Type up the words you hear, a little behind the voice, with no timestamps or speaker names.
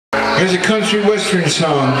Here's a country western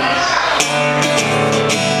song.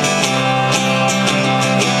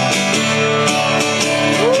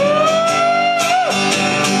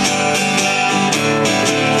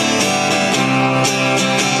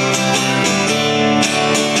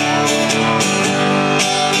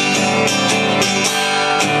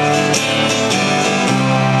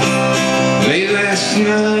 Late last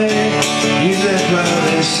night, you left while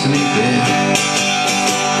I was sleeping.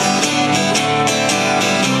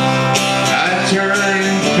 Turned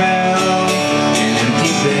and found an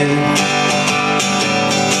empty bed.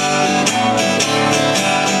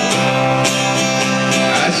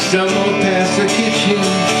 I stumbled past the kitchen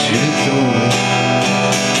to the door,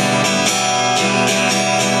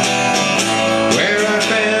 where I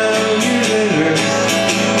found your letter,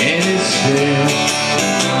 and it said,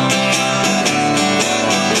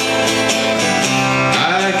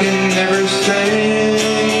 I can never stand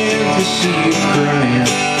to see you crying,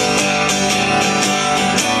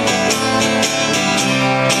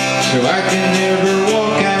 so I can never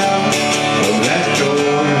walk out of that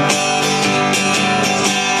door.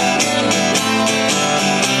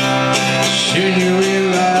 Soon you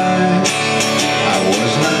realize I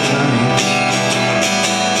was not lying.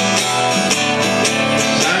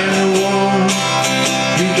 I'm the one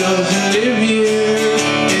who doesn't live here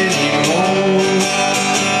anymore.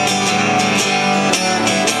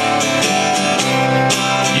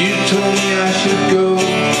 You told me I should go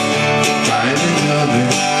find another,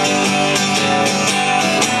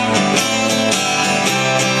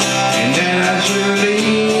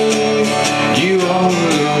 leave you all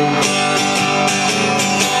alone.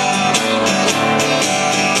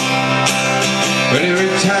 But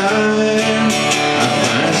every time I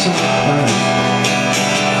find somebody,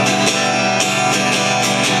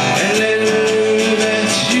 a letter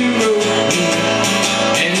that you wrote me,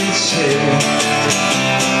 and it said,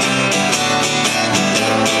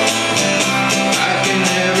 I can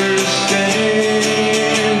never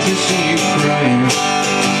stand to see you crying,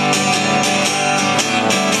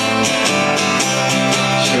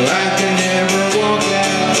 so I can never walk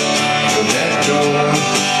out of that door.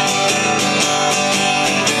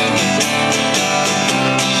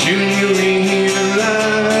 Soon you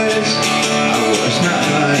realize I was not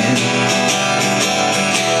lying.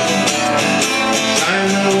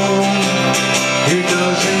 I'm the one who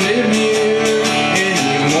doesn't live here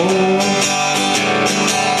anymore.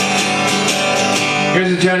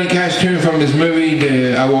 Here's a Johnny Cash tune from his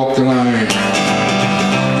movie, I Walk the Line.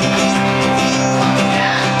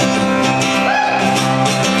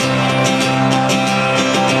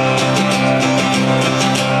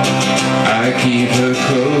 Keep a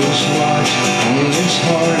close watch on this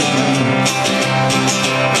hard night.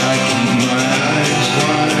 I keep my eyes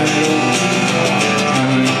wide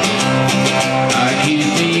open. I keep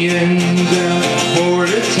the ends out for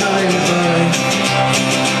the time line,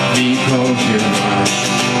 because you're mine.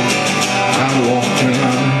 I walk the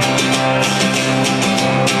line.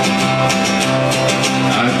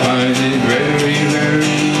 I find it very,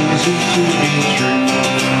 very easy to be true.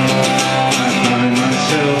 I find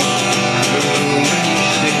myself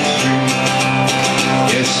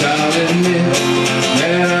I'll admit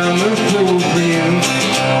that I'm a fool for you,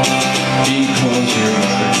 because you're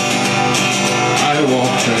mine. I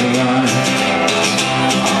walk the line.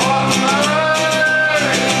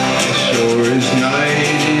 As sure as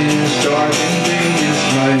night is dark and day is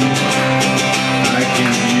light, I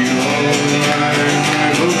keep you on my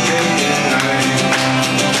book at night.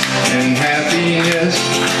 And happiness,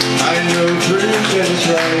 I know proves that's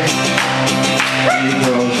right,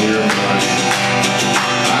 because you're mine.